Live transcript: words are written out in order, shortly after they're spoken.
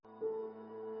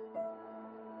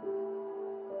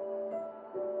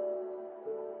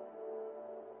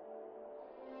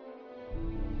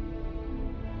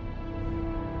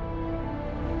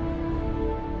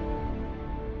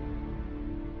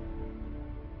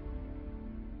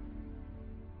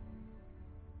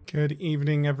Good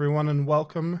evening, everyone, and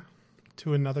welcome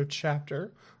to another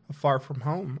chapter of Far From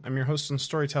Home. I'm your host and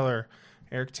storyteller,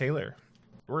 Eric Taylor.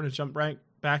 We're going to jump right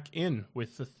back in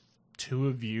with the two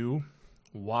of you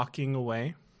walking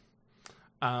away,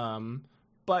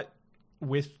 but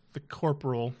with the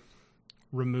corporal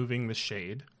removing the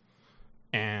shade.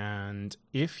 And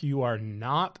if you are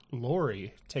not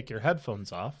Lori, take your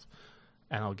headphones off,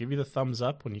 and I'll give you the thumbs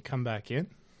up when you come back in.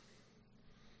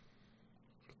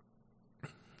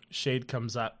 Shade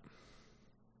comes up,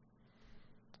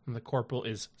 and the corporal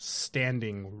is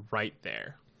standing right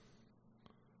there.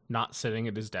 Not sitting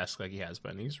at his desk like he has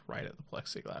been. He's right at the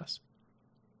plexiglass.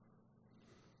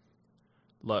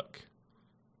 Look,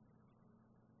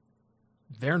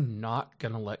 they're not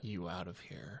going to let you out of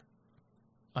here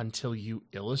until you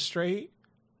illustrate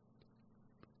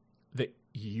that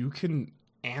you can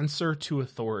answer to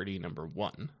authority, number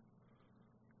one.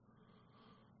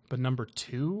 But number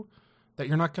two, that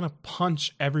you're not going to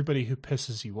punch everybody who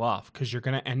pisses you off, because you're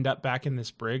going to end up back in this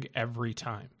brig every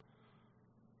time.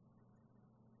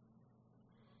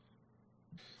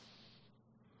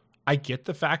 I get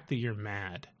the fact that you're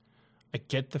mad. I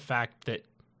get the fact that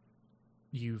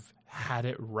you've had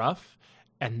it rough,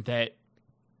 and that,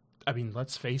 I mean,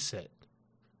 let's face it.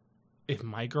 If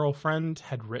my girlfriend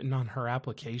had written on her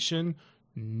application,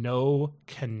 no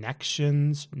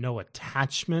connections, no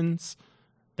attachments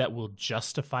that will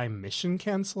justify mission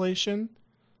cancellation,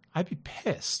 I'd be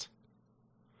pissed.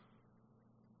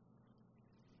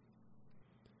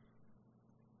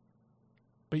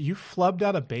 But you flubbed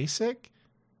out of basic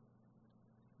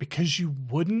because you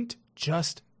wouldn't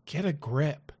just get a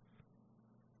grip.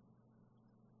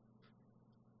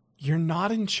 You're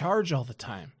not in charge all the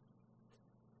time.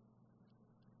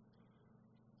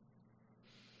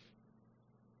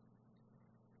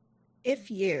 If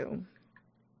you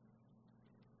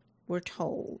were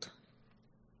told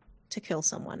to kill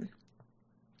someone,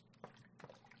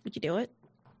 would you do it?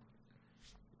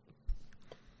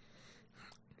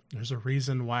 There's a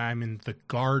reason why I'm in the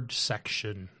guard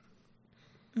section.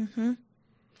 Mm-hmm.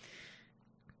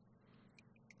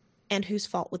 And whose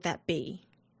fault would that be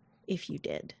if you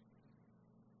did?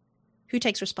 Who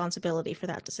takes responsibility for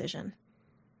that decision?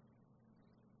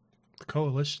 The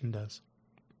coalition does.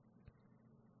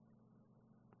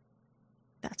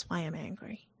 That's why I'm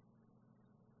angry.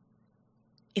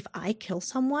 If I kill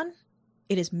someone,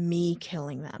 it is me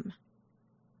killing them.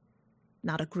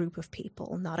 Not a group of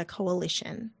people, not a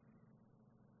coalition.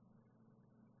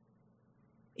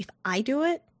 If I do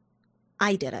it,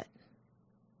 I did it.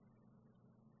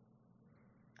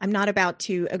 I'm not about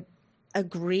to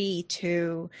agree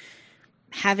to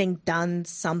having done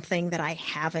something that I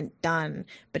haven't done.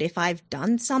 But if I've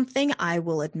done something, I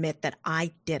will admit that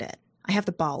I did it. I have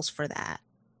the balls for that.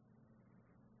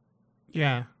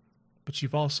 Yeah, but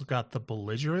you've also got the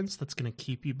belligerence that's going to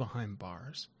keep you behind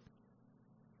bars.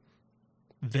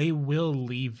 They will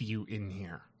leave you in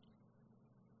here.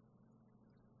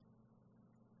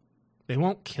 They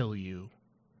won't kill you,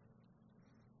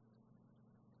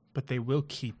 but they will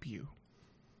keep you.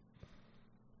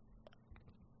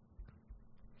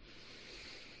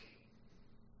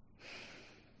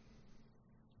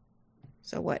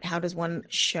 So what? How does one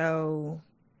show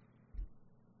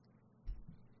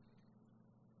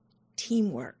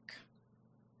teamwork?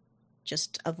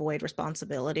 Just avoid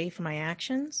responsibility for my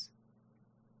actions?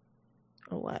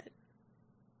 Or what?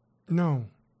 No,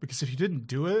 because if you didn't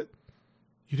do it,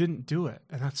 you didn't do it,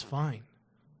 and that's fine.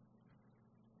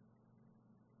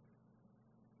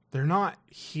 They're not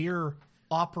here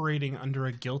operating under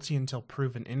a guilty until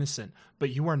proven innocent,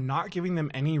 but you are not giving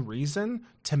them any reason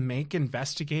to make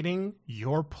investigating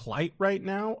your plight right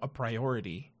now a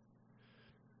priority.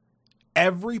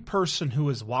 Every person who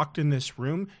has walked in this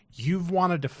room, you've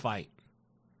wanted to fight,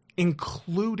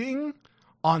 including,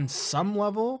 on some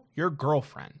level, your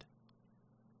girlfriend.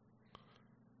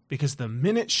 Because the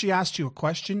minute she asked you a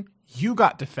question, you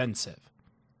got defensive.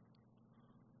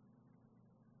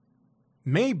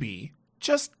 Maybe,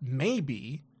 just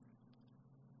maybe,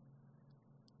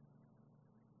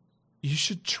 you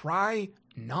should try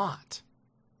not.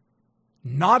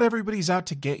 Not everybody's out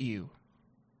to get you.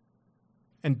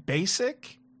 And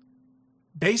Basic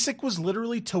was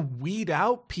literally to weed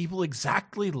out people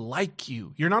exactly like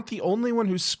you. You're not the only one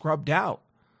who's scrubbed out.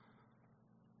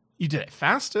 You did it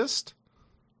fastest.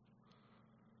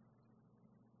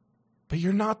 But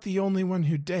you're not the only one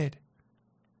who did.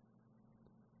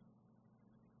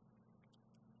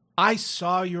 I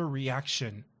saw your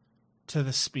reaction to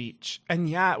the speech. And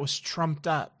yeah, it was trumped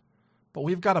up. But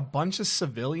we've got a bunch of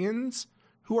civilians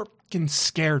who are fucking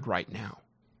scared right now.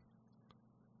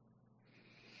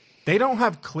 They don't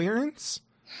have clearance,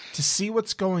 to see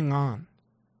what's going on.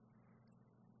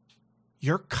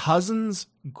 Your cousin's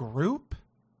group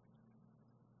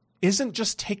isn't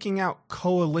just taking out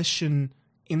coalition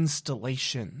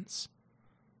installations.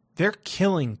 They're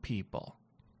killing people.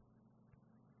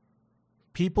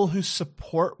 People who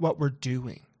support what we're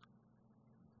doing.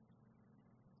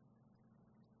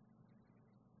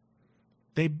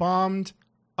 They bombed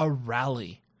a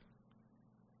rally.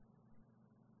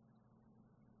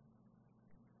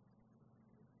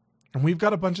 And we've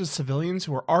got a bunch of civilians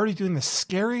who are already doing the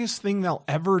scariest thing they'll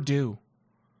ever do.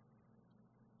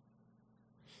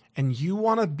 And you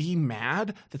want to be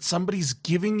mad that somebody's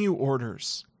giving you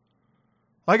orders.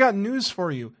 I got news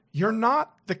for you. You're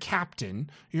not the captain.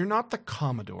 You're not the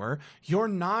commodore. You're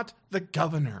not the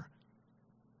governor.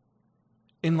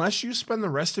 Unless you spend the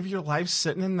rest of your life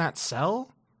sitting in that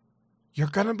cell, you're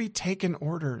going to be taking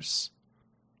orders.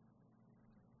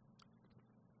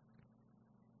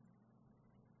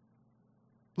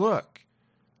 Look,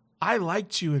 I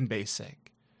liked you in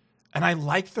basic, and I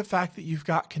like the fact that you've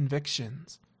got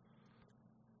convictions.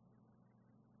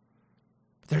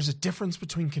 But there's a difference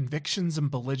between convictions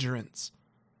and belligerence.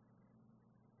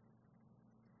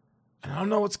 And I don't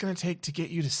know what's going to take to get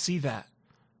you to see that.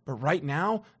 But right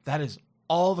now, that is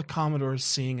all the Commodore is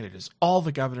seeing, and it is all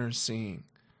the governor is seeing.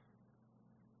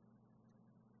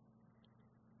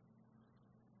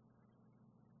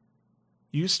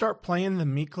 You start playing the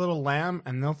meek little lamb,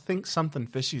 and they'll think something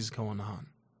fishy's going on.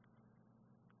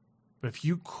 But if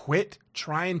you quit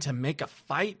trying to make a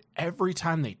fight every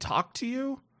time they talk to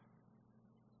you,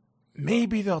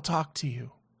 maybe they'll talk to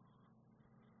you.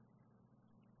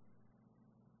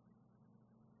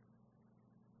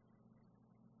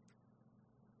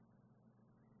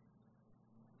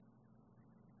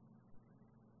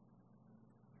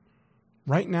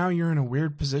 Right now, you're in a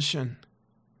weird position.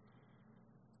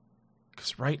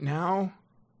 Because right now,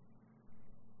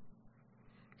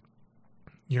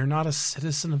 you're not a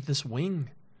citizen of this wing.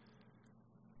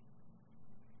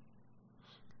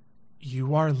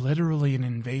 You are literally an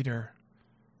invader.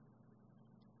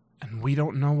 And we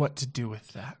don't know what to do with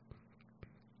that.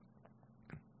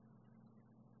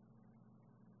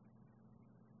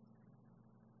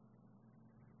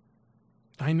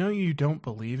 I know you don't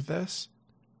believe this,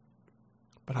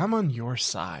 but I'm on your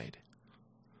side.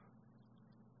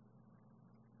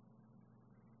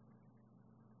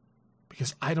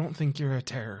 Because I don't think you're a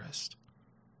terrorist.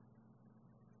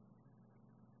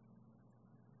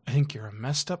 I think you're a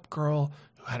messed up girl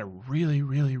who had a really,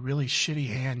 really, really shitty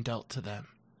hand dealt to them.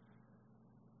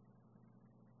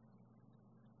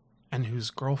 And whose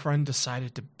girlfriend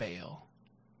decided to bail.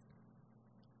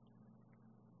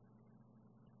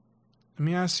 Let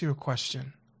me ask you a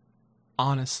question.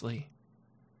 Honestly.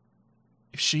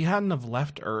 If she hadn't have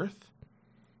left Earth,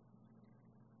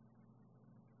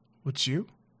 would you?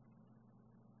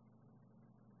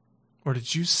 Or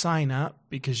did you sign up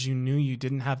because you knew you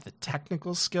didn't have the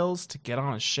technical skills to get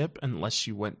on a ship unless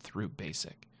you went through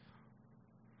basic?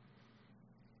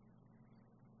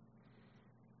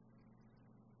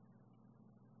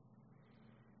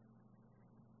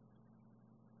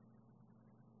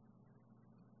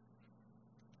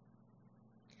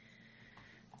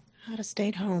 I'd have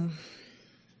stayed home.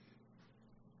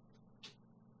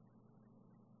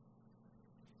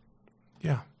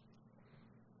 Yeah.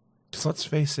 Because let's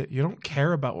face it, you don't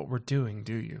care about what we're doing,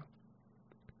 do you?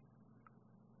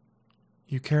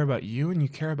 You care about you and you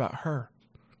care about her.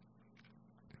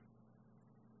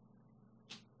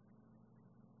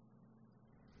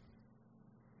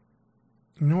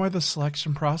 You know why the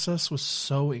selection process was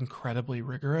so incredibly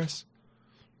rigorous?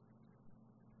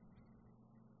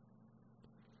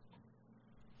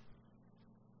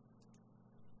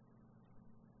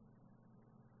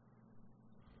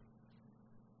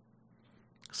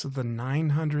 So the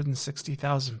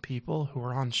 960,000 people who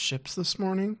were on ships this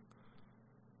morning,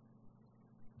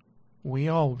 we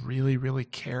all really, really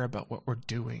care about what we're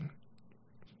doing.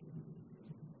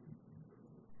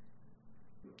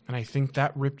 And I think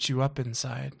that ripped you up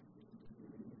inside.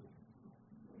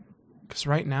 Because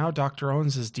right now, Dr.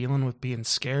 Owens is dealing with being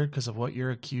scared because of what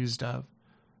you're accused of.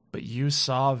 But you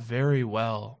saw very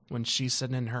well when she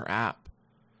said in her app,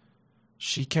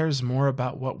 she cares more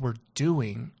about what we're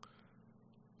doing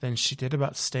than she did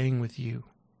about staying with you.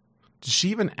 Did she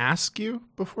even ask you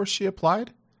before she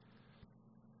applied?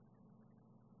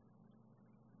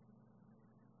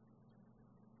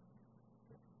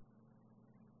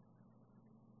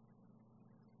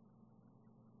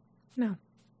 No.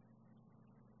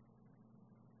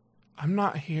 I'm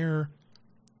not here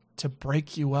to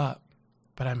break you up.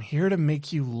 But I'm here to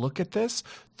make you look at this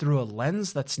through a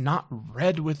lens that's not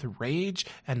red with rage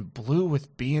and blue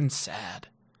with being sad.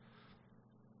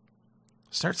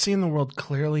 Start seeing the world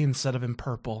clearly instead of in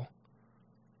purple.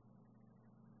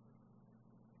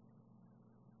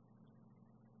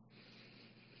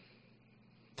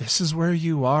 This is where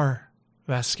you are,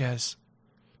 Vasquez.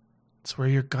 It's where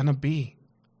you're gonna be.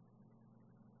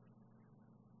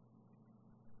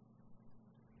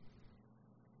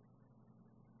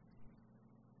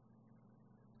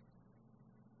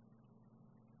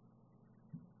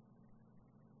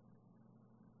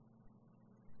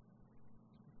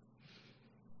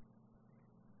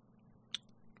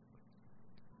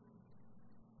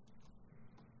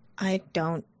 I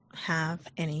don't have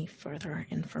any further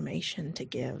information to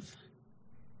give.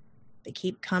 They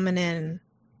keep coming in,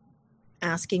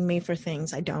 asking me for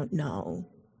things I don't know.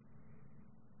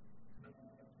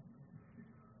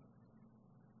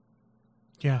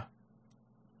 Yeah.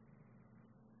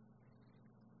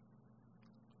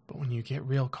 But when you get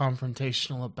real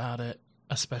confrontational about it,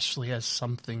 especially as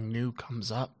something new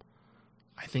comes up,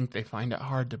 I think they find it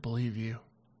hard to believe you.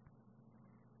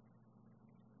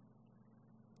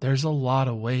 There's a lot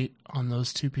of weight on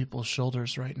those two people's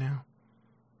shoulders right now.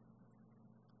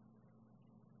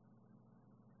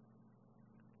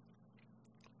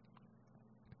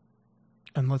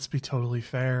 And let's be totally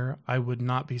fair, I would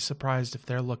not be surprised if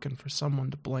they're looking for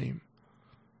someone to blame.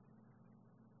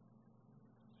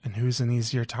 And who's an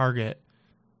easier target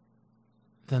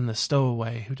than the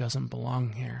stowaway who doesn't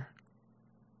belong here?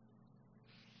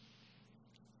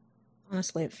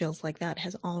 Honestly, it feels like that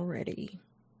has already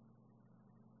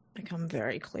become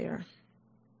very clear.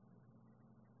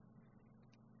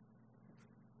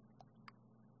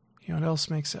 You know what else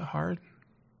makes it hard?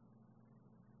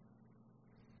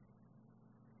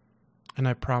 And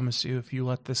I promise you, if you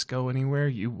let this go anywhere,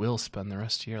 you will spend the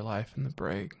rest of your life in the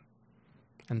brig.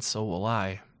 And so will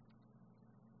I.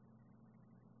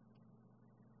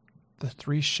 The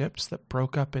 3 ships that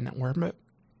broke up in orbit,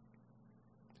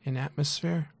 in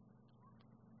atmosphere,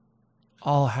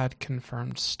 all had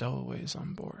confirmed stowaways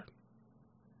on board.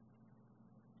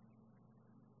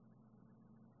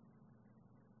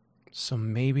 So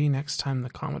maybe next time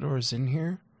the Commodore is in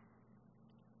here,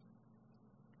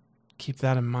 keep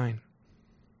that in mind.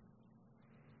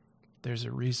 There's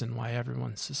a reason why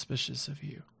everyone's suspicious of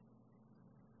you.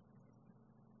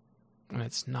 And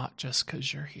it's not just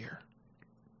 'cause you're here.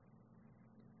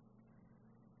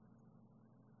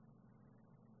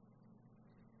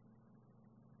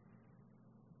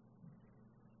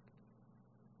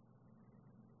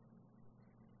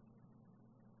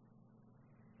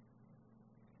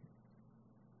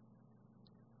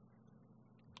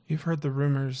 You've heard the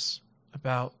rumors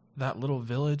about that little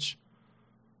village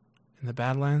in the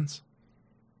Badlands?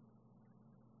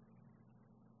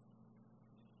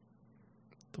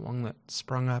 The one that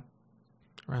sprung up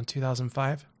around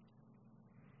 2005?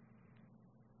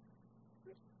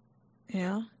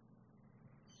 Yeah.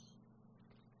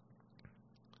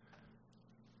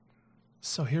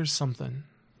 So here's something.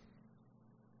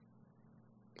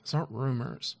 These aren't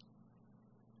rumors.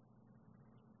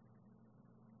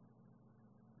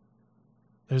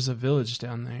 There's a village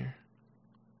down there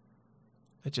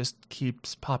that just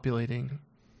keeps populating.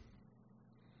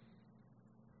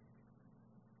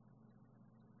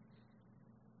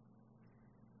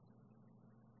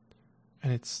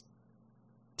 And it's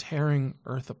tearing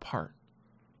Earth apart.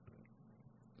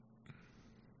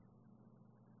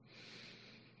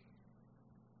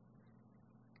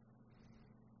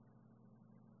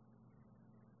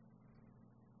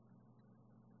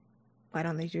 Why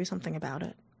don't they do something about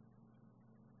it?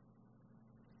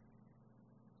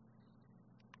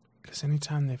 Because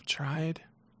anytime they've tried,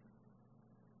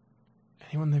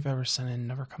 anyone they've ever sent in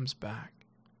never comes back.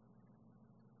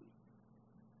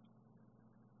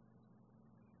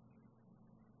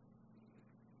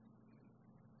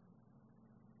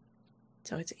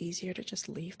 So it's easier to just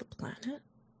leave the planet?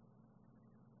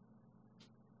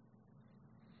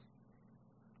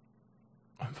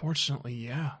 Unfortunately,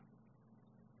 yeah.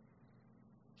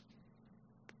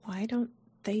 Why don't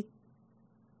they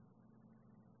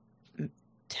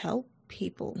tell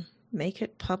people, make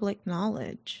it public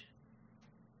knowledge?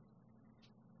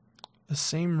 The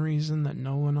same reason that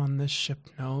no one on this ship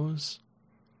knows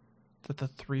that the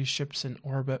 3 ships in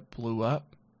orbit blew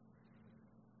up,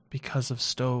 because of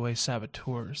stowaway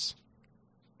saboteurs.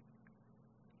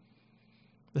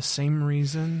 The same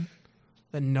reason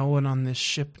that no one on this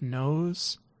ship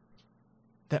knows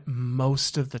that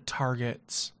most of the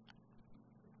targets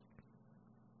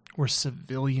were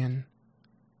civilian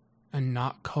and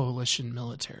not coalition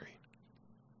military.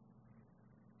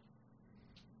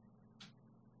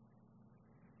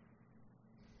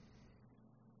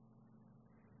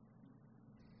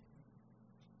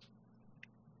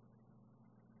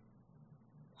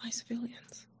 Why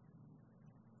civilians?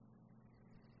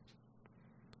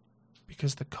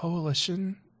 Because the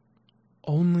coalition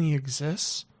only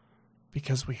exists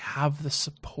because we have the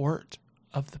support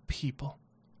of the people.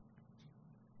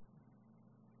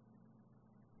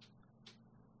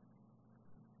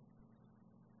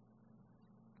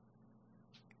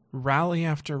 Rally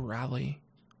after rally.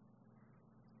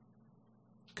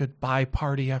 Goodbye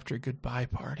party after goodbye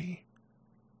party.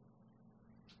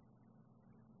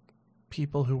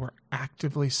 People who are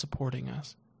actively supporting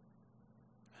us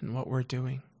and what we're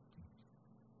doing.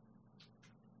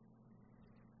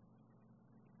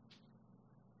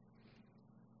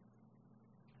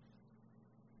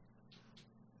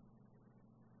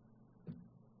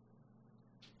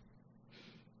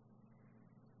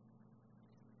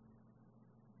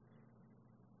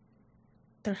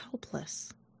 They're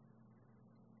helpless.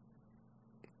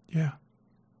 Yeah.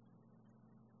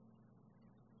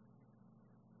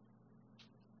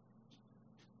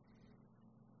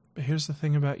 But here's the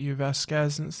thing about you,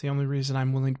 Vasquez, and it's the only reason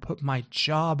I'm willing to put my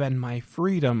job and my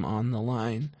freedom on the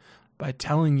line by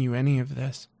telling you any of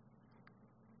this.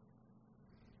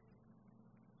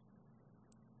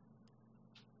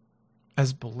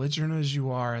 As belligerent as you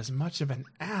are, as much of an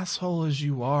asshole as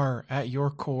you are at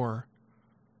your core,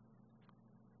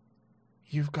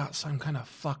 you've got some kind of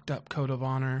fucked up code of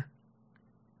honor.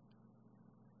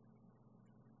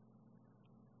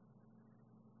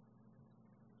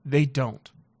 They don't.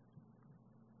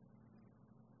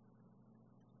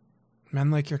 Men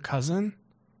like your cousin,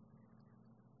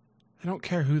 they don't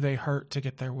care who they hurt to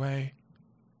get their way.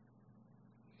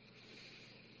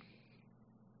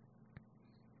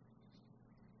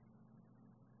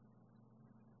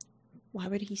 Why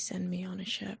would he send me on a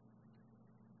ship?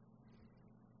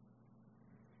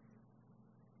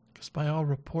 Because by all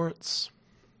reports,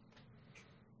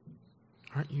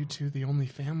 aren't you two the only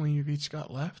family you've each got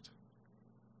left?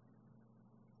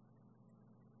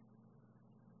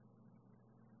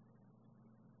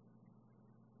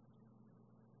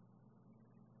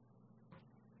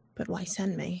 But why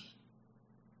send me?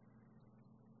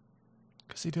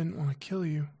 Because he didn't want to kill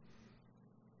you.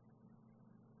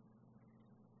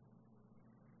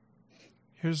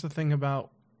 Here's the thing about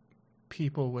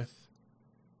people with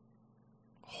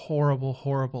horrible,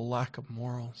 horrible lack of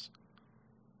morals.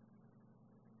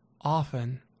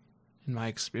 Often, in my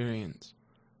experience,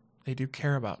 they do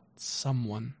care about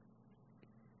someone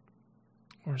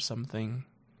or something.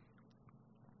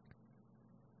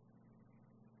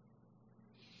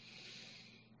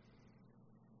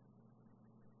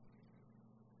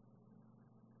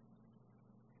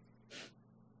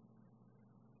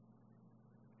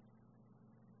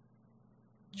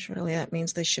 Surely that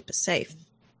means the ship is safe.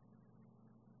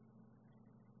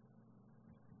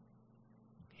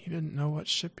 He didn't know what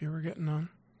ship you were getting on.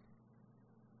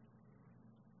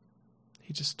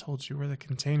 He just told you where the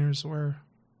containers were.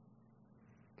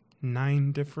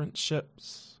 9 different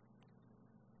ships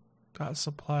got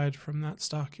supplied from that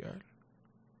stockyard.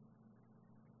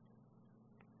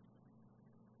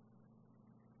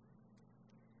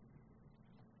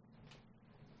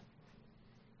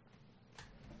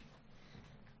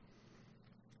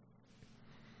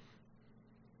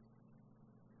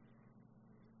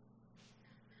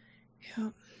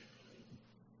 Yep.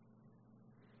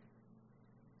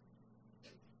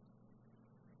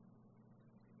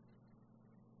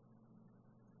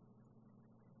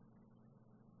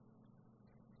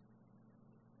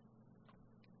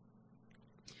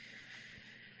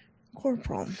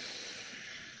 Corporal.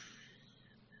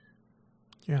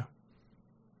 Yeah.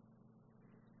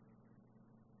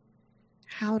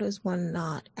 How does one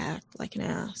not act like an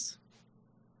ass?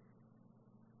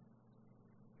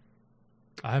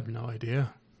 I have no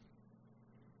idea.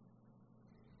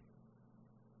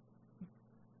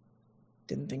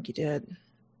 Didn't think you did.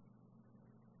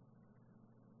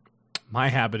 My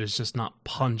habit is just not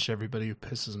punch everybody who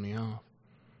pisses me off.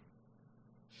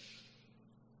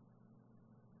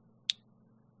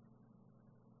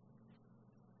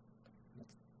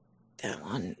 That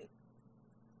one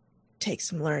takes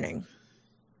some learning.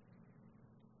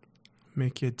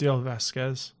 Make you a deal,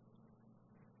 Vasquez.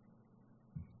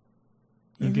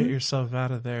 You get yourself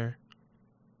out of there,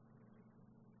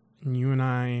 and you and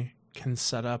I can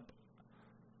set up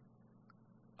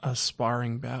a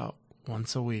sparring bout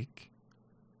once a week,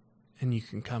 and you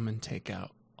can come and take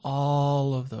out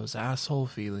all of those asshole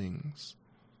feelings.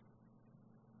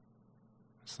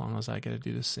 As long as I get to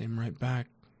do the same right back.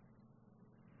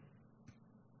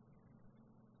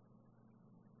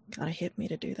 Gotta hit me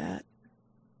to do that.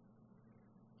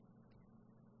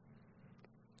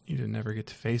 You didn't ever get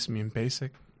to face me in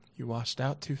basic. You washed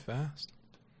out too fast.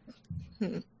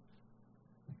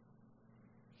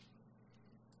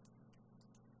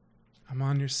 I'm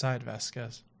on your side,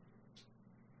 Vasquez.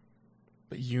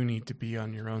 But you need to be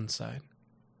on your own side.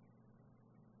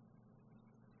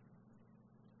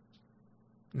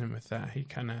 And with that, he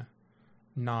kind of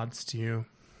nods to you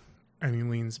and he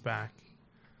leans back.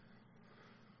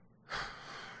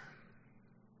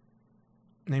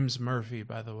 Name's Murphy,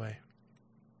 by the way.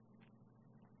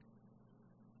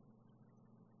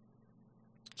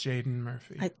 Jaden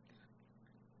Murphy.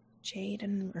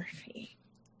 Jaden Murphy.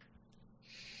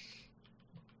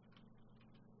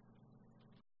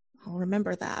 I'll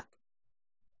remember that.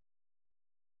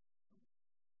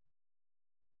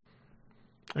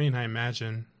 I mean, I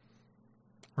imagine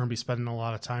we're going to be spending a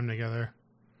lot of time together.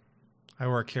 I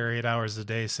work here 8 hours a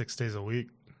day, 6 days a week.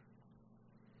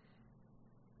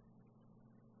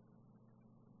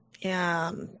 Yeah,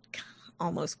 I'm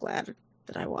almost glad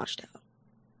that I washed out.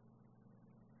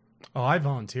 Oh, I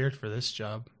volunteered for this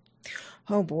job.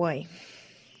 Oh, boy.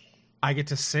 I get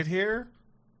to sit here.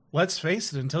 Let's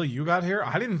face it, until you got here,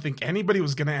 I didn't think anybody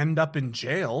was going to end up in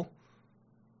jail.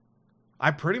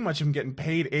 I pretty much am getting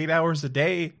paid 8 hours a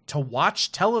day to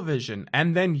watch television,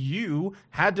 and then you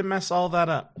had to mess all that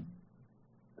up.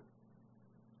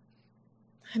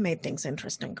 I made things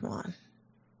interesting, come on.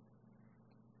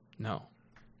 No,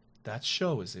 that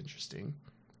show is interesting.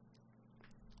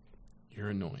 You're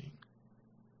annoying.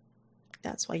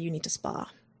 That's why you need to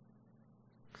spa.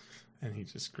 And he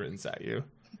just grins at you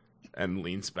and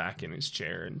leans back in his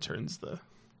chair and turns the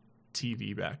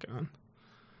TV back on.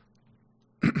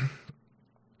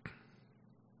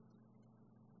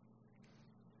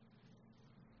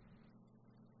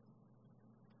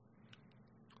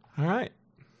 All right.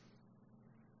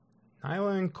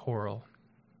 Nyla and Coral,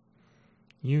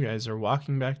 you guys are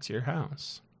walking back to your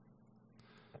house.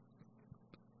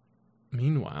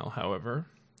 Meanwhile, however,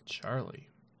 Charlie,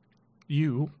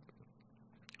 you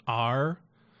are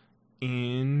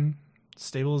in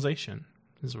stabilization,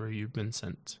 is where you've been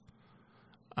sent.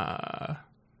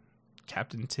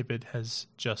 Captain Tibbet has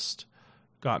just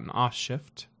gotten off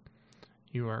shift.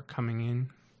 You are coming in,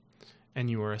 and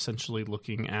you are essentially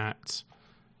looking at,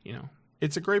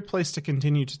 it's a great place to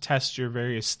continue to test your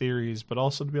various theories, but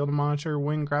also to be able to monitor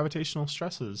when gravitational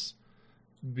stresses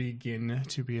begin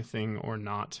to be a thing or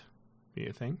not be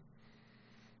a thing.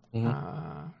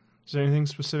 Mm-hmm. Is there anything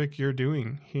specific you're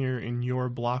doing here in your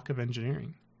block of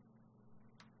engineering?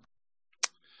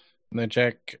 I'm going to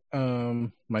check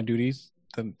my duties,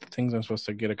 the things I'm supposed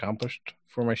to get accomplished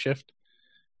for my shift,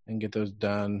 and get those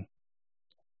done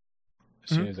as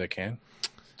soon as I can.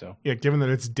 So yeah, given that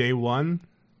it's day one,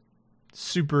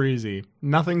 super easy.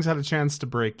 Nothing's had a chance to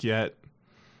break yet.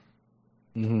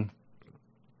 Mm-hmm.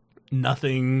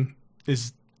 Nothing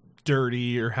is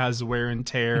dirty or has wear and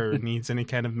tear or needs any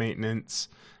kind of maintenance.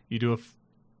 You do a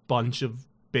bunch of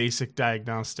basic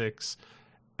diagnostics,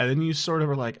 and then you sort of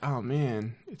are like, oh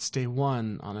man, it's day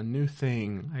one on a new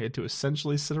thing. I had to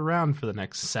essentially sit around for the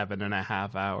next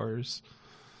 7.5 hours.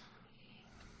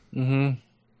 Mm-hmm.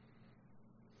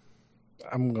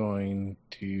 I'm going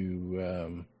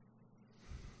to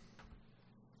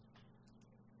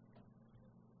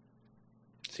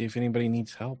see if anybody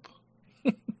needs help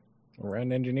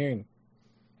around engineering,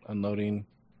 unloading,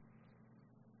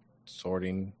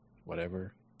 sorting,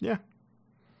 whatever. Yeah.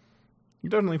 You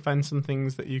definitely find some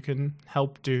things that you can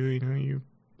help do. You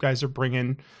guys are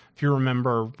bringing, if you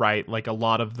remember right, like a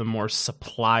lot of the more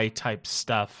supply type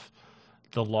stuff,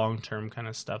 the long-term kind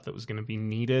of stuff that was going to be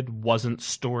needed wasn't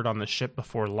stored on the ship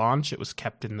before launch. It was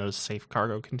kept in those safe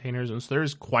cargo containers. And so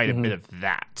there's quite a bit of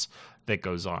that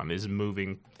goes on, is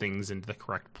moving things into the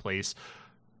correct place.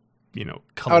 Collapsing.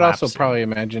 I would also probably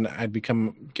imagine I'd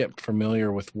get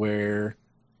familiar with where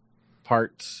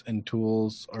parts and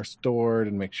tools are stored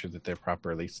and make sure that they're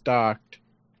properly stocked.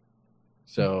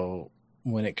 So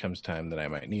when it comes time that I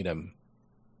might need them,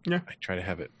 I try to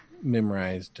have it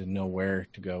memorized to know where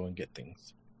to go and get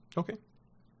things. Okay.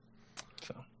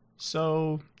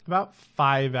 So about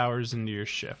 5 hours into your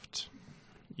shift,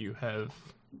 you have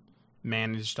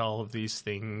managed all of these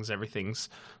things. Everything's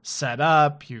set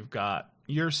up. You've got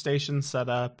your station set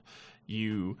up.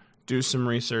 You do some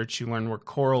research. You learn where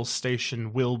Coral's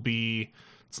station will be.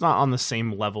 It's not on the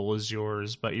same level as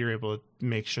yours, but you're able to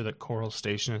make sure that Coral's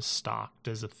station is stocked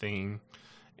as a thing.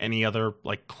 Any other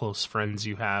close friends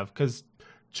you have, because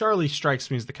Charlie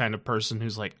strikes me as the kind of person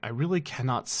who's like, I really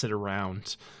cannot sit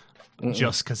around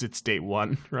just because it's day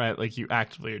one, right? Like, you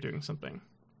actively are doing something.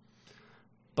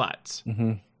 But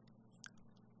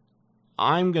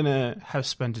I'm going to have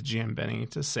spent a GM Benny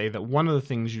to say that one of the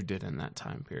things you did in that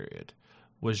time period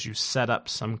was you set up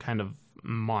some kind of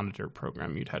monitor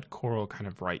program. You'd had Coral kind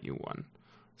of write you one,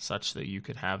 such that you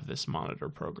could have this monitor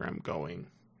program going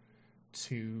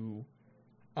to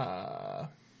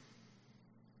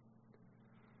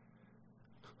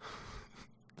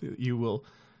you will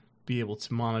be able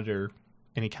to monitor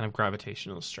any kind of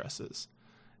gravitational stresses,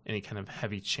 any kind of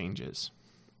heavy changes.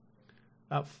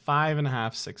 About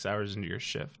 5.5, 6 hours into your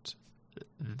shift,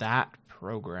 that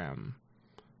program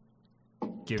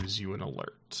gives you an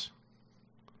alert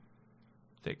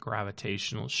that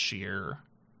gravitational shear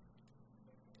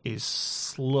is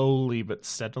slowly but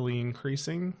steadily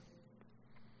increasing.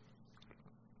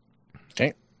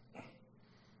 Okay.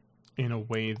 In a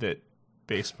way that,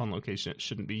 based upon location, it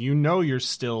shouldn't be. You know you're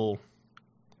still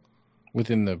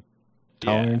within the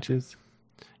tolerances.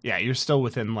 Yeah, you're still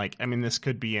within, like, I mean, this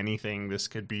could be anything. This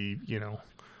could be,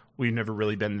 we've never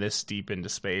really been this deep into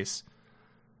space.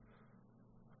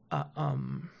 But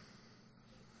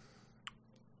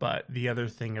the other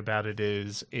thing about it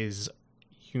is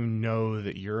you know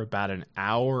that you're about an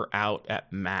hour out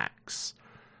at max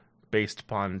based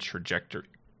upon trajectory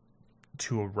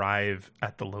to arrive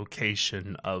at the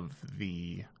location of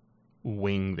the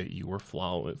wing that you were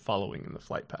following in the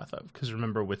flight path of. Because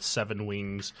remember, with 7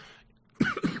 wings...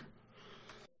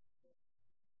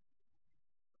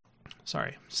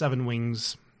 7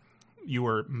 wings, you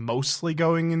were mostly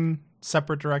going in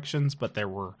separate directions, but there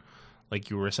were,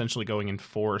 you were essentially going in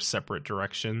 4 separate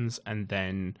directions, and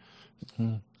then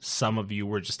some of you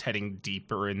were just heading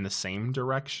deeper in the same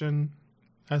direction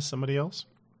as somebody else.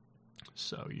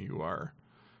 So you are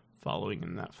following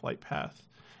in that flight path,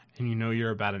 and you know you're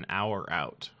about an hour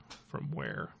out from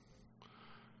where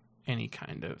any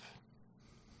kind of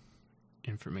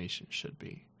information should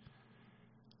be.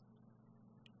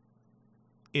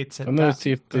 I'm gonna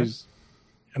see if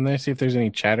there's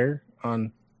any chatter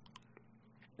on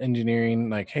engineering.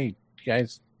 Like, hey,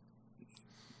 guys.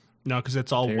 No, because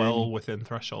it's all well within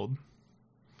threshold.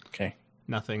 Okay.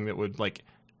 Nothing that would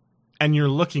and you're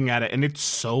looking at it, and it's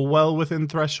so well within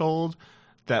threshold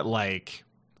that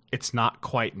it's not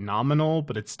quite nominal,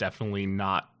 but it's definitely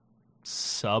not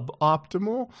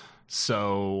suboptimal.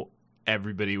 So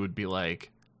everybody would be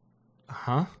like,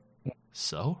 huh?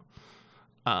 So?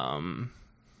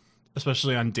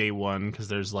 Especially on day one, because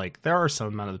there's there are some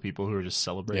amount of the people who are just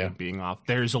celebrating being off.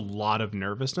 There's a lot of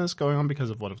nervousness going on because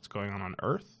of what's going on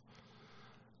Earth.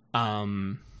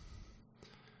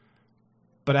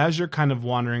 But as you're kind of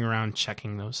wandering around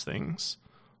checking those things,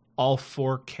 all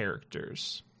 4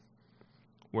 characters,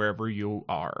 wherever you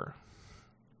are,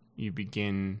 you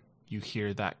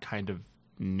hear that kind of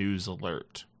news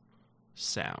alert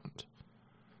sound.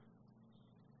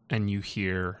 And you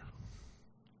hear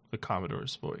the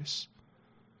Commodore's voice.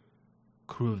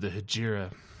 Crew of the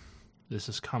Hejira, this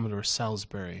is Commodore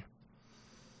Salisbury.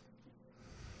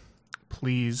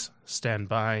 Please stand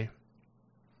by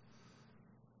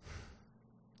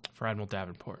for Admiral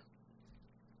Davenport.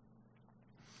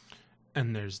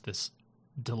 And there's this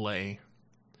delay,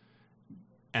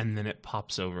 and then it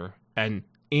pops over. And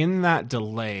in that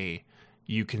delay,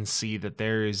 you can see that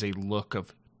there is a look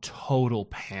of total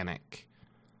panic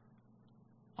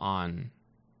on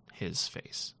his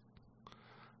face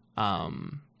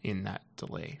in that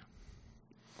delay.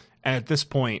 And at this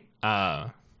point,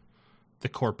 the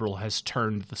corporal has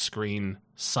turned the screen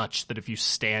such that if you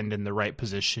stand in the right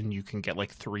position, you can get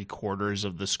 3/4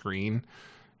 of the screen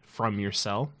from your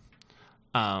cell.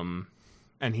 And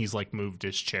he's moved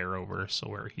his chair over so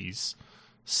where he's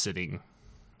sitting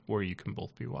where you can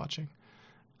both be watching.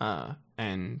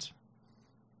 And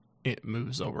it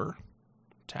moves over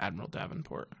to Admiral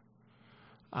Davenport.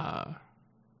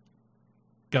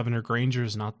 Governor Granger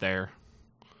is not there.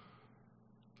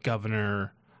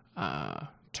 Governor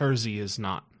Terzi is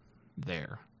not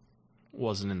there.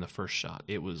 Wasn't in the first shot.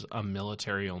 It was a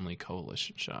military-only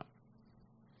coalition shot.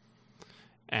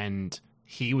 And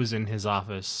he was in his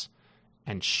office,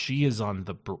 and she is on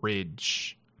the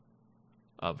bridge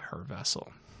of her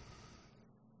vessel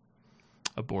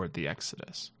aboard the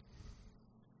Exodus.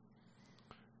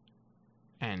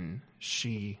 And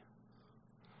she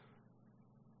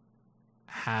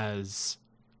has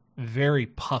very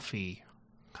puffy,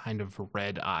 kind of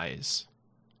red eyes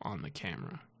on the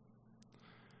camera.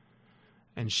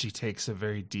 And she takes a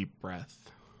very deep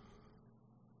breath.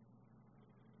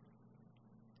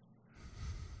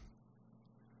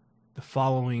 The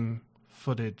following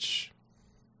footage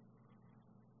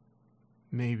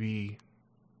may be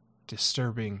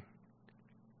disturbing.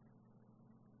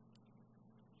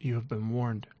 You have been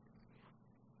warned.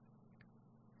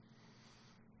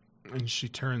 And she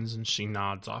turns and she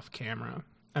nods off camera.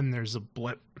 And there's a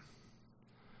blip.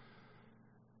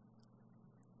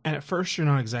 And at first you're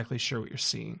not exactly sure what you're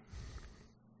seeing.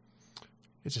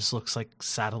 It just looks like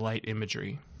satellite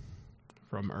imagery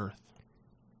from Earth.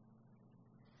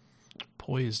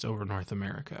 poised over North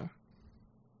America.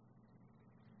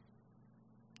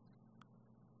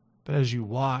 But as you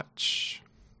watch,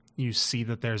 you see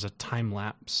that there's a time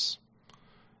lapse.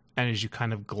 And as you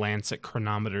kind of glance at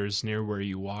chronometers near where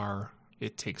you are,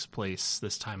 it takes place,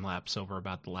 this time lapse, over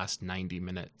about the last 90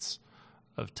 minutes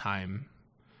of time.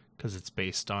 Because it's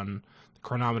based on, the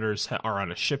chronometers are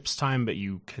on a ship's time, but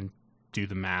you can do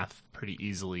the math pretty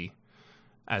easily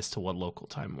as to what local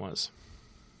time was.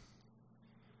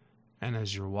 And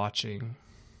as you're watching,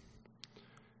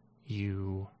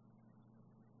 you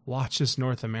watch as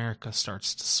North America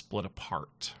starts to split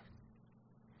apart.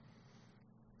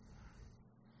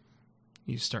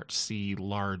 You start to see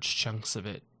large chunks of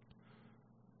it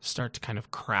start to kind of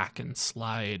crack and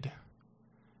slide,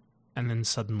 and then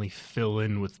suddenly fill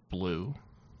in with blue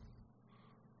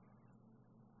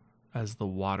as the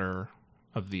water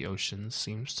of the ocean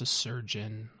seems to surge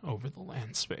in over the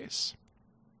land space.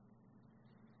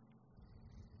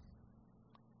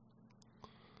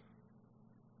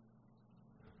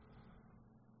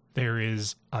 There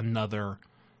is another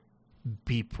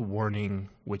beep warning,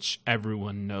 which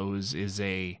everyone knows is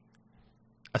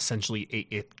essentially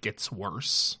it gets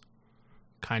worse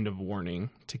kind of warning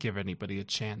to give anybody a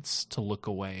chance to look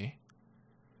away,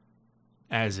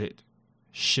 as it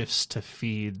shifts to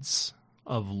feeds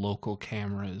of local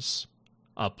cameras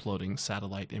uploading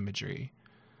satellite imagery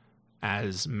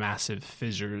as massive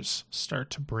fissures start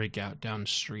to break out down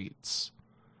streets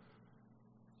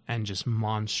and just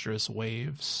monstrous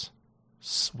waves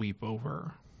sweep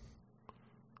over,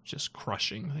 just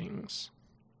crushing things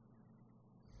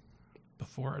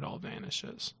before it all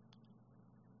vanishes.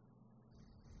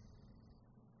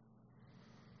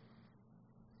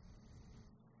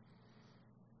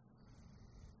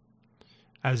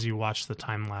 As you watch the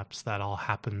time lapse, that all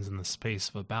happens in the space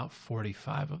of about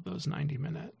 45 of those 90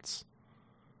 minutes.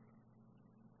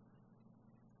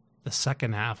 The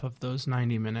second half of those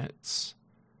 90 minutes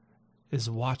is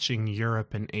watching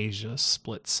Europe and Asia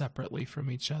split separately from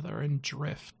each other and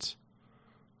drift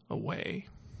away.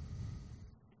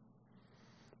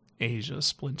 Asia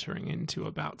splintering into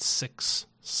about 6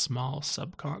 small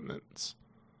subcontinents.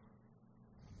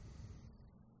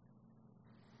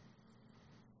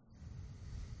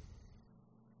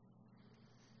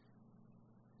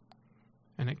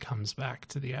 And it comes back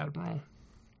to the Admiral.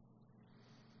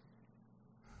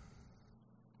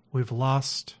 We've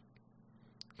lost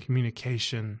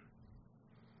communication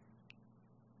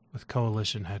with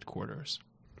Coalition headquarters.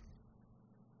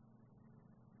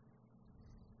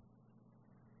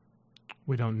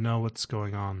 We don't know what's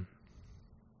going on.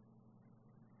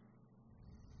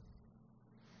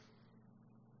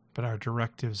 But our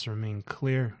directives remain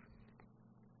clear.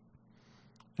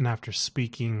 And after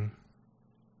speaking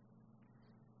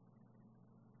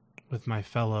with my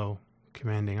fellow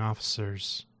commanding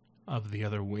officers of the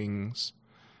other wings,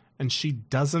 and she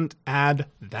doesn't add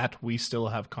that we still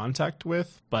have contact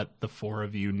with, but the 4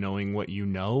 of you, knowing what you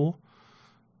know,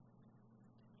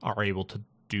 are able to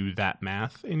do that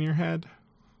math in your head.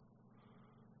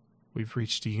 We've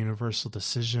reached a universal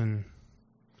decision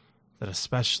that,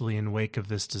 especially in wake of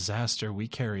this disaster, we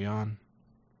carry on.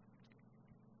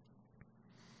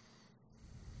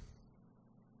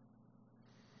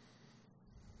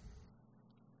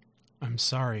 I'm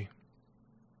sorry.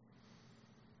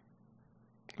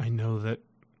 I know that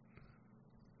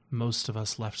most of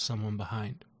us left someone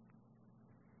behind.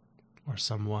 Or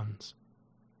someones.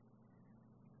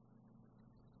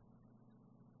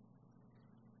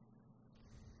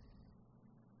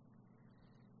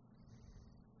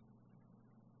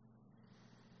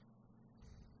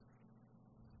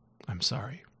 I'm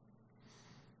sorry.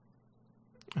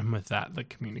 And with that, the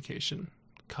communication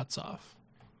cuts off.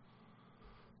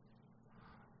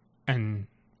 And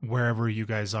wherever you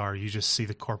guys are, you just see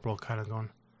the corporal kind of going.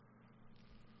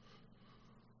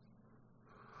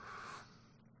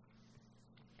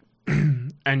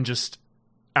 And just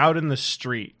out in the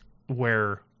street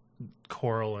where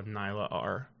Coral and Nyla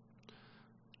are,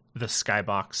 the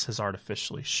skybox has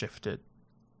artificially shifted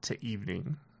to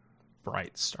evening,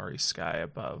 bright starry sky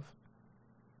above.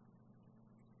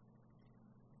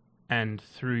 And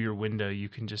through your window, you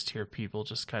can just hear people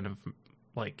just kind of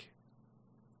like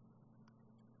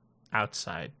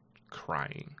outside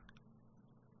crying.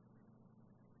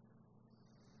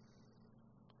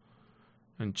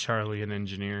 And Charlie in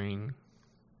engineering,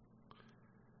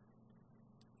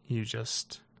 you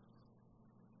just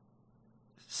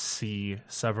see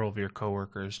several of your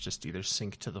coworkers just either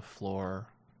sink to the floor,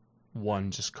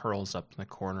 one just curls up in the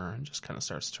corner and just kind of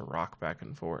starts to rock back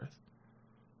and forth.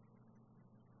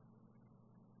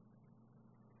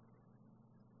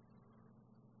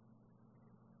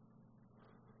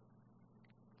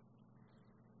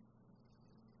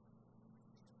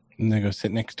 And then go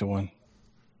sit next to one.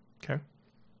 Okay.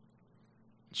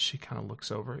 She kind of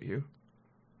looks over at you.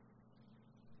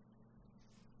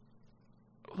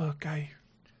 Look, I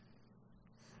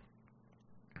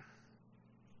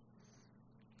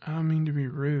don't mean to be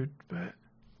rude, but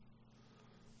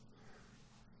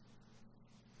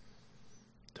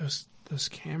those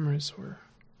cameras were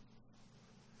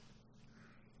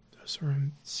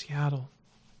in Seattle.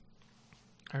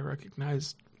 I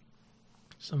recognized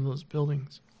some of those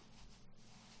buildings.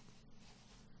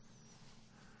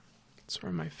 It's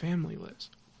where my family lives.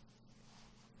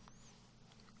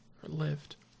 Or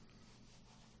lived.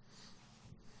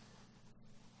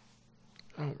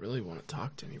 I don't really want to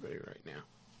talk to anybody right now.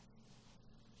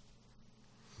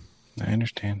 I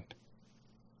understand.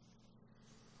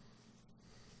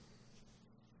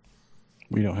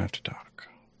 We don't have to talk.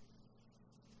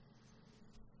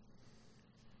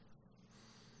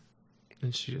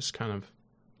 And she just kind of,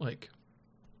 like,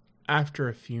 after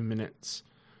a few minutes,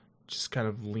 just kind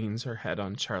of leans her head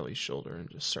on Charlie's shoulder and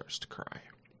just starts to cry.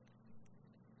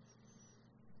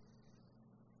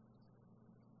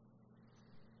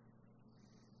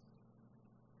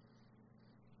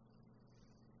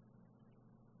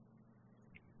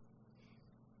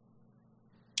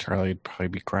 Charlie'd probably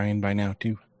be crying by now,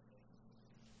 too.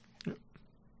 Yep.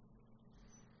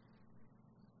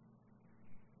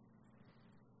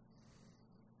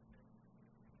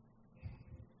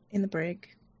 In the brig,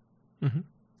 Mm-hmm.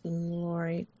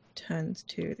 Lori turns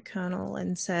to the colonel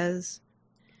and says,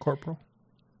 Corporal?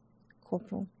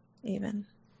 Corporal, even.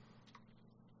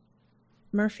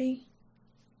 Murphy?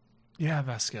 Yeah,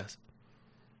 Vasquez.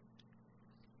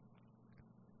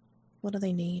 What do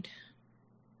they need?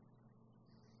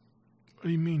 What do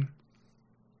you mean?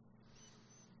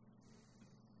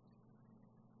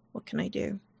 What can I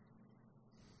do?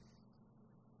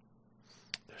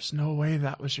 There's no way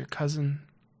that was your cousin.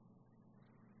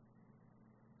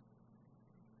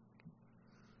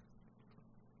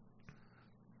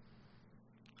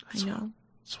 I know.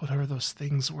 It's whatever those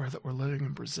things were that were living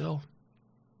in Brazil.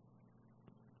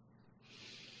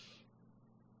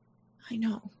 I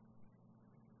know.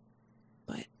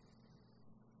 But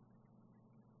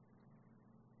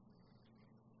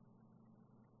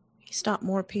he stopped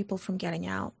more people from getting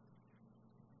out.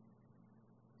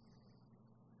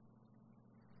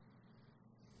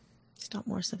 Stop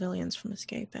more civilians from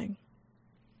escaping.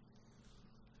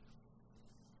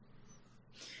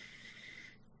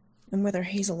 And whether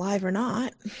he's alive or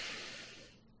not,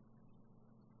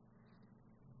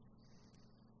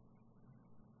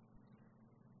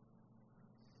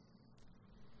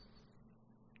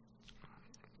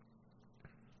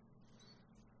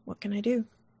 what can I do?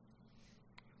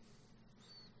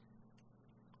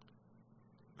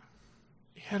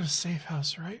 He had a safe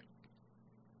house, right?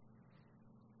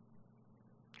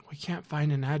 We can't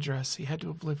find an address. He had to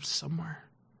have lived somewhere.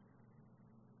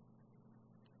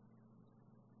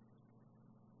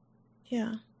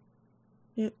 Yeah.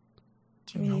 Do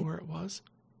you know where it was?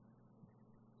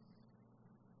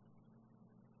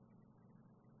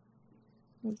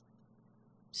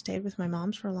 Stayed with my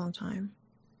mom's for a long time.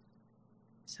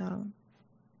 So,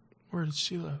 Where did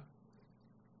she live?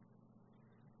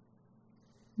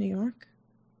 New York?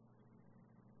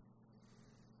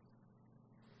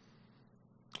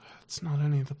 It's not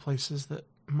any of the places that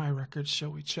my records show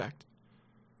we checked.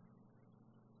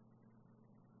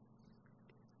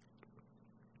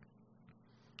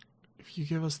 If you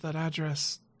give us that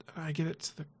address, I get it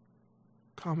to the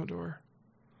Commodore.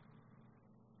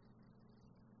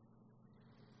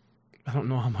 I don't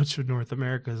know how much of North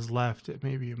America is left. It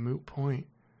may be a moot point.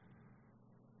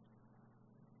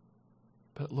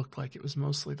 But it looked like it was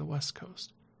mostly the West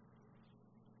Coast.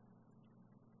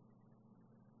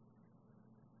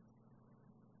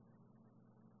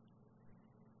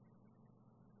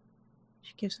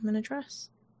 She gives him an address.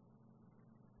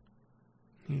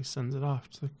 He sends it off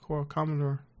to the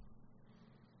Commodore.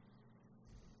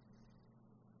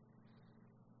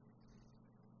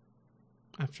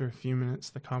 After a few minutes,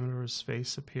 the Commodore's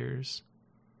face appears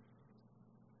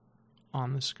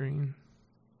on the screen.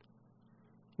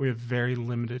 We have very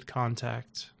limited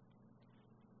contact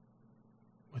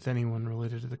with anyone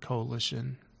related to the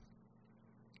coalition.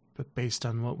 But based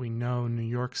on what we know, New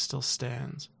York still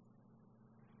stands.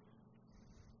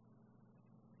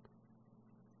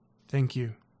 Thank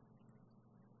you.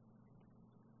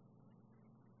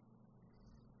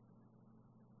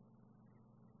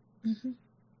 Mm-hmm.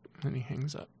 And he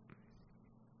hangs up.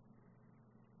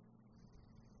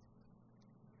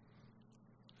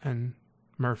 And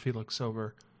Murphy looks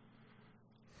over.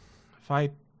 If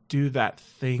I do that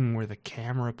thing where the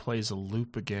camera plays a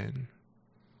loop again,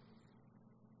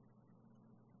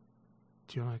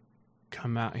 Do you want to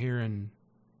come out here and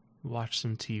watch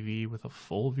some TV with a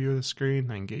full view of the screen?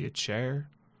 I can get you a chair.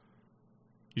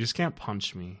 You just can't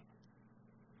punch me.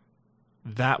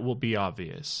 That will be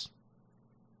obvious.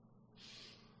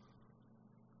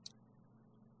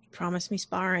 Promise me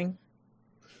sparring.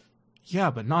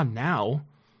 Yeah, but not now.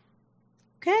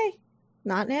 Okay,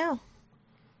 not now.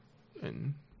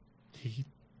 And he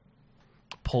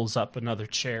pulls up another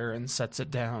chair and sets it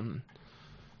down.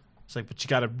 It's like, but you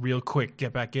gotta real quick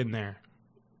get back in there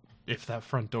if that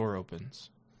front door opens.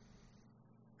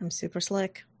 I'm super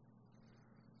slick.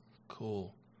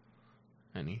 Cool.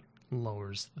 And he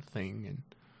lowers the thing, and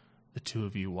the two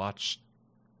of you watch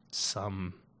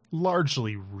some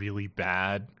largely really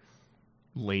bad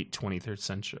late 23rd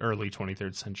century, early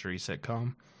 23rd century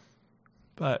sitcom.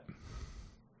 But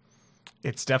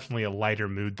it's definitely a lighter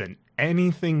mood than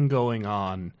anything going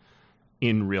on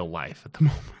in real life at the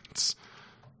moment.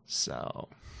 So,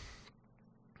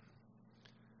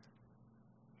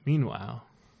 meanwhile,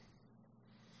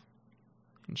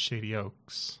 in Shady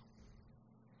Oaks,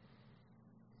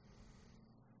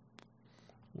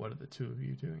 what are the two of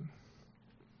you doing?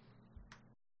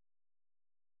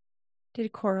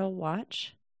 Did Coral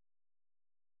watch?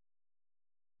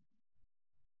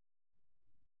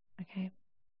 Okay.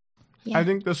 Yeah. I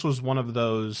think this was one of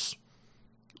those,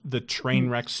 the train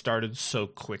wreck started so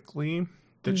quickly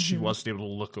that she wasn't able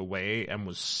to look away and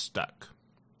was stuck.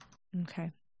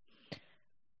 Okay.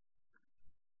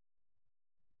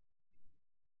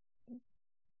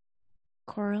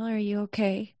 Coral, are you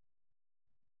okay?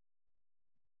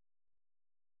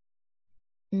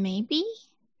 Maybe?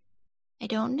 I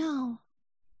don't know.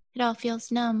 It all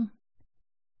feels numb.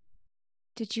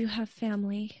 Did you have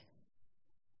family?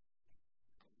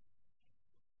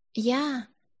 Yeah.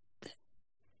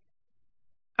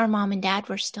 Our mom and dad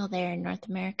were still there in North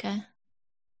America.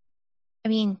 I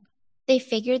mean, they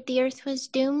figured the Earth was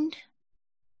doomed.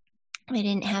 They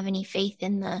didn't have any faith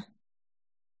in the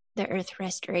Earth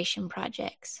restoration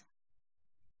projects.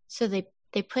 So they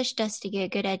pushed us to get a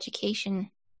good education.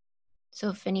 So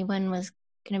if anyone was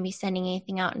going to be sending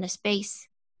anything out into space,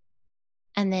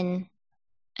 and then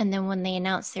when they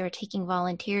announced they were taking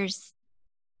volunteers,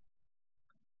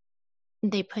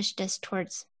 they pushed us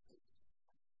towards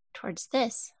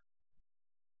this.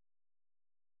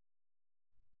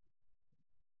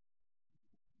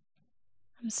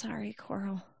 I'm sorry,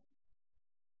 Coral.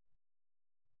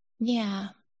 Yeah.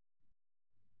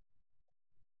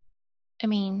 I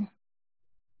mean,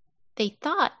 they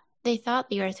thought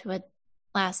the Earth would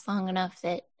last long enough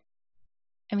that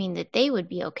they would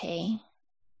be okay.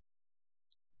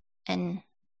 And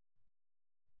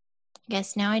I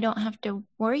guess now I don't have to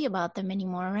worry about them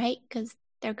anymore, right? Because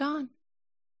they're gone.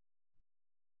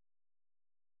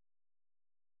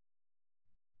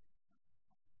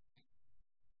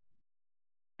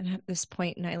 And at this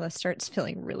point, Nyla starts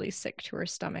feeling really sick to her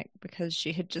stomach because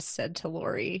she had just said to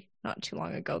Lori not too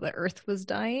long ago that Earth was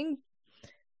dying.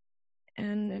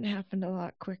 And it happened a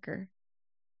lot quicker.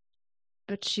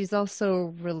 But she's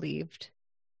also relieved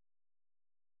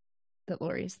that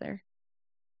Lori's there.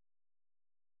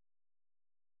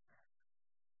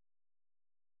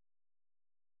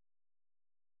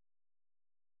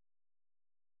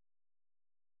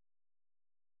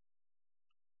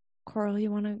 Coral, do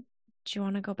you want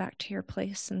to go back to your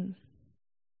place and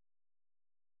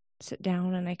sit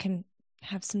down and I can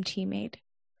have some tea made?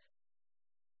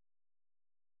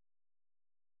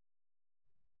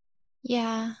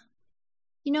 Yeah.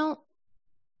 You know,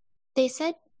 they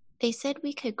said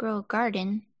we could grow a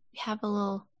garden. We have a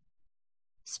little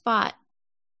spot.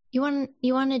 You want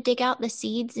to dig out the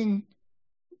seeds and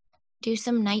do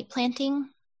some night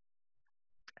planting?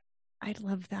 I'd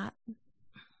love that.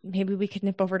 Maybe we could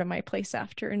nip over to my place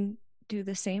after and do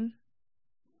the same.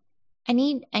 I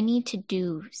need to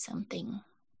do something.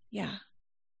 Yeah.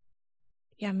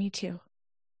 Yeah, me too.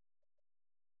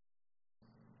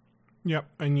 Yep,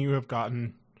 and you have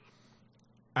gotten,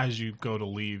 as you go to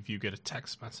leave, you get a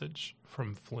text message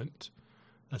from Flint.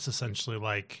 That's essentially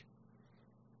like,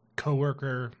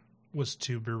 coworker was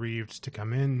too bereaved to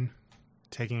come in,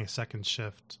 taking a second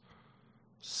shift,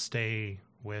 stay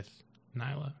with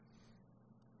Nyla.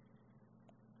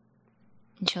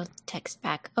 And she'll text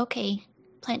back, okay,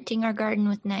 planting our garden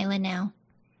with Nyla now.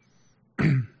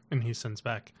 And he sends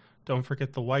back, don't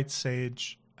forget the white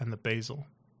sage and the basil.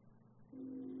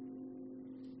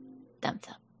 Thumbs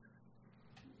up.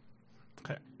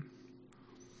 Okay.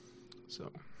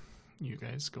 So, you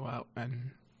guys go out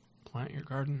and plant your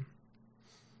garden.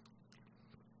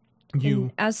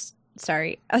 As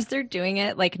they're doing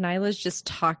it, like Nyla's just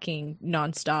talking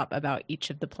nonstop about each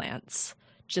of the plants.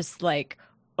 Just like,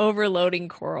 overloading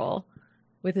Coral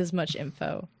with as much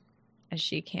info as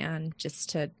she can just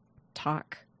to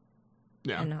talk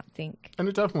Yeah. and not think. And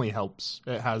it definitely helps.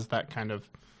 It has that kind of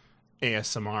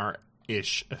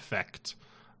ASMR-ish effect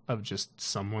of just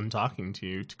someone talking to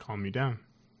you to calm you down.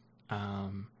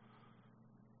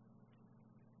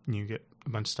 You get a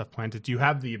bunch of stuff planted. You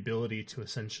have the ability to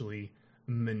essentially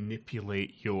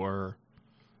manipulate your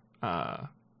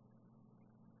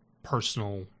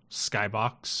personal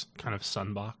skybox, kind of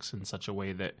sunbox, in such a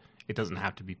way that it doesn't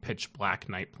have to be pitch black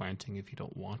night planting if you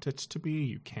don't want it to be.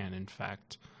 You can, in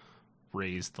fact,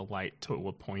 raise the light to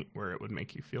a point where it would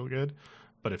make you feel good.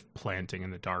 But if planting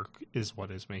in the dark is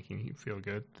what is making you feel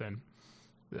good, then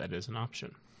that is an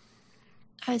option.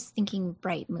 I was thinking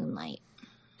bright moonlight.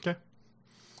 Okay.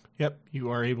 Yep, you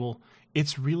are able.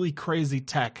 It's really crazy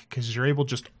tech because you're able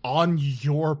just on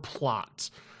your plot.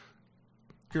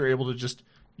 You're able to just,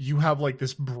 you have like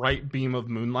this bright beam of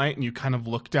moonlight and you kind of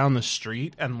look down the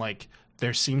street and like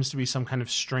there seems to be some kind of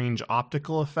strange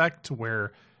optical effect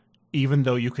where even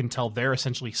though you can tell they're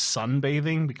essentially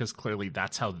sunbathing because clearly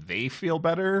that's how they feel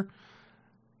better,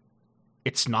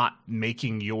 it's not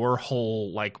making your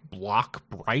whole like block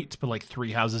bright, but like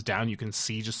 3 houses down you can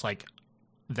see just like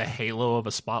the halo of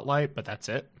a spotlight, but that's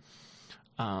it.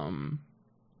 And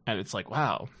it's like,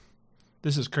 wow,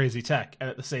 this is crazy tech. And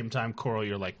at the same time, Coral,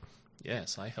 you're like,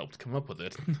 yes, I helped come up with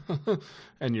it.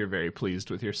 And you're very pleased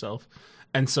with yourself.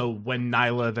 And so when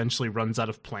Nyla eventually runs out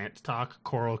of plant talk,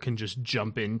 Coral can just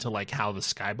jump into like how the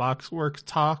skybox works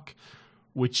talk,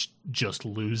 which just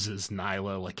loses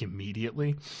Nyla like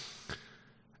immediately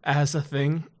as a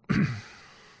thing.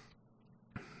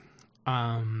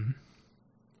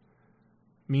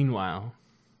 Meanwhile,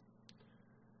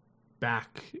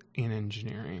 back in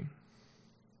engineering,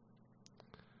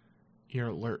 your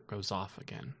alert goes off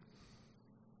again.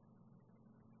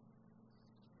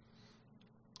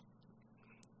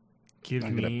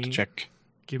 I'm gonna have to check.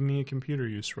 Give me a computer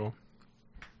use roll.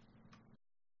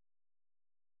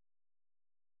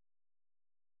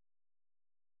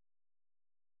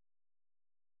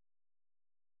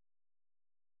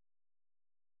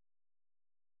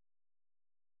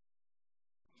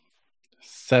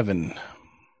 Seven.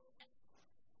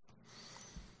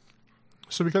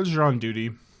 So because you're on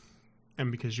duty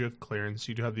and because you have clearance,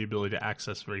 you do have the ability to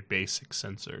access very basic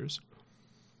sensors.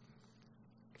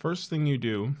 First thing you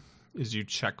do is you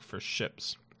check for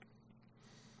ships.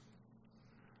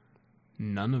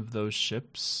 None of those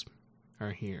ships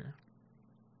are here.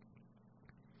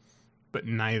 But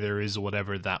neither is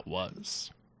whatever that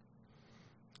was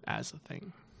as a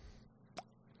thing.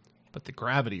 But the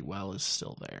gravity well is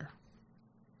still there.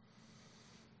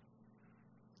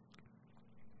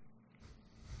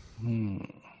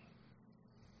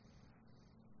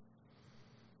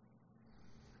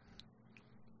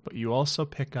 But you also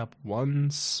pick up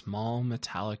one small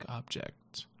metallic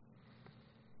object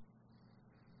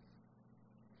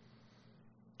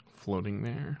floating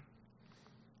there.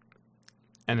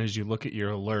 And as you look at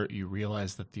your alert, you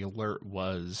realize that the alert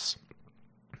was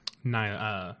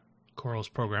Coral's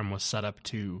program was set up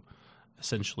to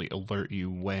essentially alert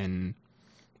you when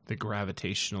the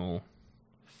gravitational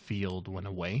field went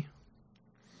away,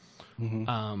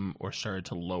 or started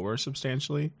to lower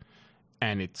substantially.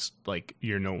 And it's like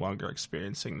you're no longer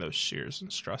experiencing those shears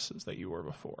and stresses that you were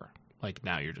before. Like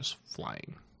now you're just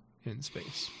flying in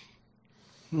space.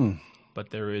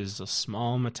 But there is a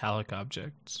small metallic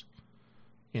object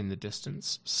in the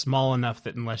distance. Small enough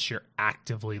that unless you're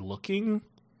actively looking,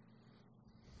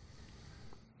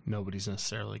 nobody's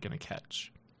necessarily going to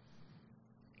catch.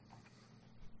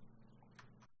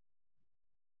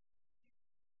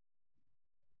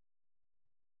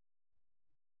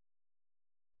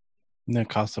 And then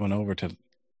call someone over to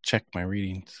check my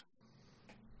readings.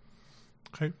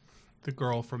 Okay. The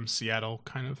girl from Seattle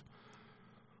kind of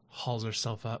hauls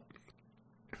herself up.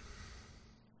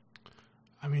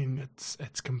 I mean,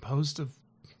 it's composed of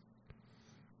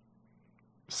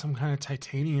some kind of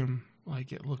titanium.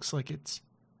 Like, it looks like it's...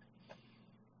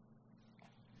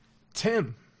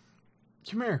 Tim!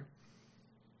 Come here!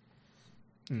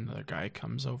 And the guy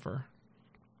comes over.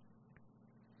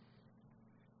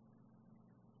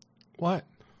 What?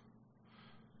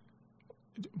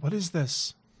 What is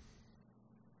this?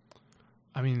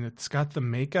 I mean, it's got the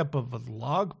makeup of a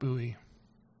log buoy.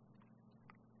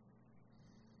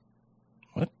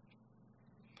 What?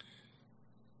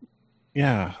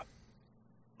 Yeah.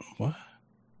 What?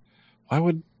 Why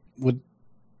would...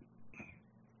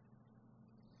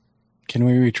 Can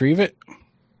we retrieve it?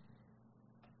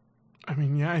 I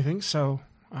mean, yeah, I think so.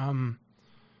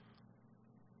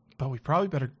 But we probably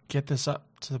better get this up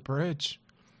to the bridge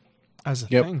as a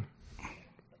thing.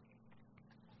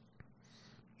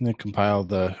 And then compile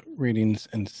the readings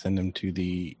and send them to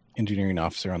the engineering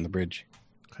officer on the bridge.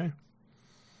 Okay.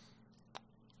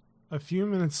 A few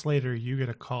minutes later, you get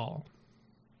a call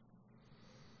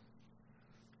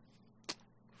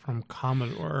from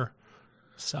Commodore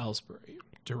Salisbury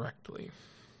directly.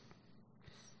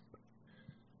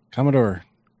 Commodore.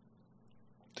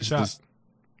 Chuck.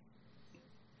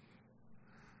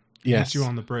 Yes. Hits you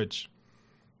on the bridge.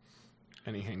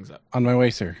 And he hangs up. On my way,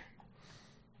 sir.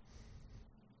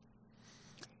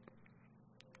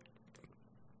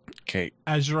 Okay.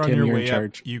 As you're on Tim, your you're way in up,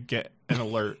 charge. you get an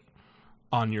alert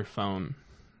on your phone,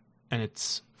 and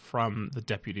it's from the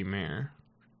deputy mayor.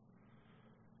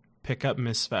 Pick up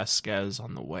Miss Vasquez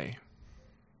on the way.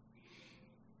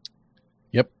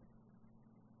 Yep.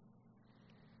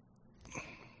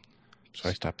 So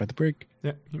I stop by the brig.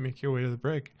 Yeah, you make your way to the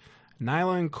brig.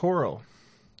 Nyla and Coral.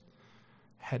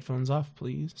 Headphones off,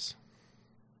 please.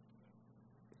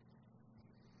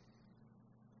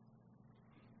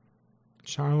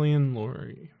 Charlie and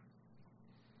Lori.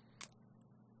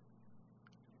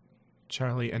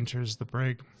 Charlie enters the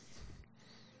brig.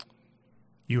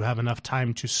 You have enough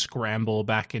time to scramble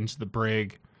back into the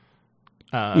brig.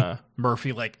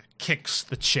 Murphy kicks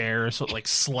the chair so it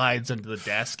slides under the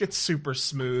desk. It's super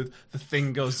smooth. The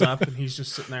thing goes up and he's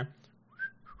just sitting there.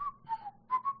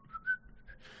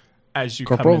 As you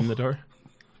Corporal. come in the door.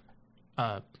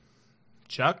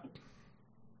 Chuck?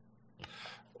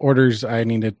 Orders, I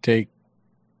need to take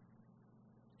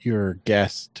your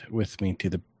guest with me to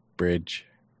the bridge.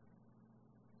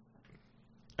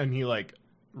 And he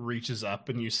reaches up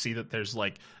and you see that there's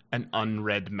an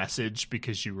unread message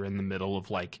because you were in the middle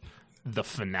of the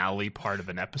finale part of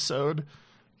an episode,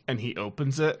 and he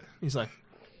opens it. He's like,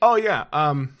 "Oh yeah,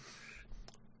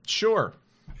 sure."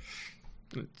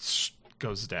 It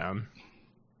goes down.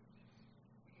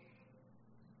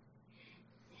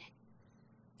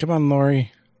 Come on,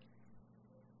 Lori.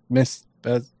 Miss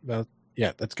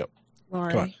yeah, let's go.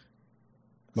 Lori. Come on.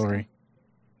 Lori.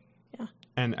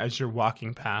 And as you're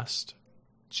walking past,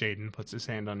 Jaden puts his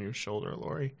hand on your shoulder,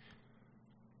 Lori.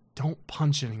 Don't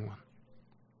punch anyone.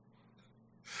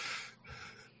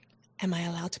 Am I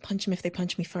allowed to punch him if they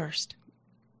punch me first?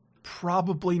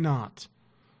 Probably not.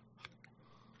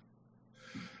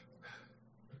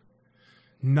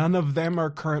 None of them are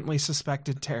currently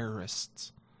suspected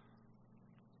terrorists.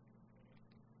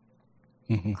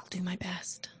 Mm-hmm. I'll do my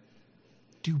best.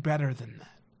 Do better than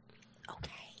that.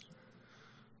 Okay.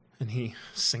 And he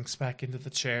sinks back into the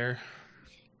chair.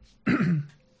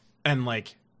 And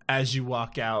as you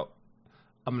walk out,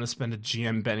 I'm going to spend a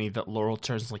GM Benny that Laurel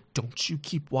turns don't you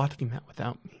keep watching that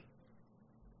without me.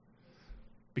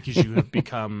 Because you have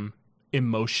become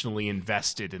emotionally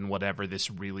invested in whatever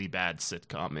this really bad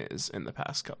sitcom is in the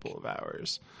past couple of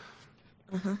hours.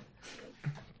 Uh-huh.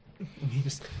 And he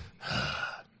just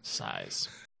sighs.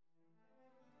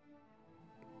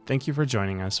 Thank you for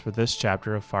joining us for this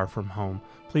chapter of Far From Home.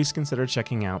 Please consider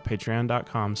checking out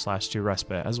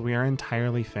patreon.com/DoRespite as we are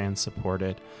entirely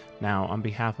fan-supported. Now, on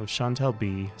behalf of Chantel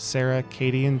B., Sarah,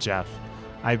 Katie, and Jeff,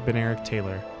 I've been Eric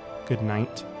Taylor. Good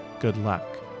night, good luck.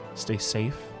 Stay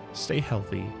safe, stay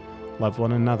healthy, love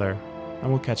one another, and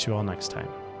we'll catch you all next time.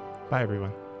 Bye,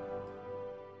 everyone.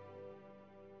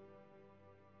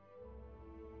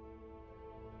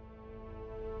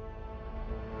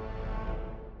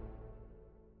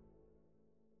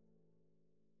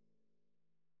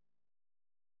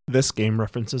 This game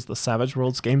references the Savage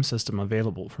Worlds game system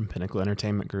available from Pinnacle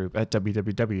Entertainment Group at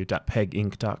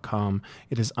www.peginc.com.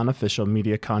 It is unofficial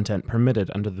media content permitted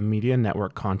under the Media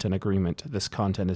Network Content Agreement. This content is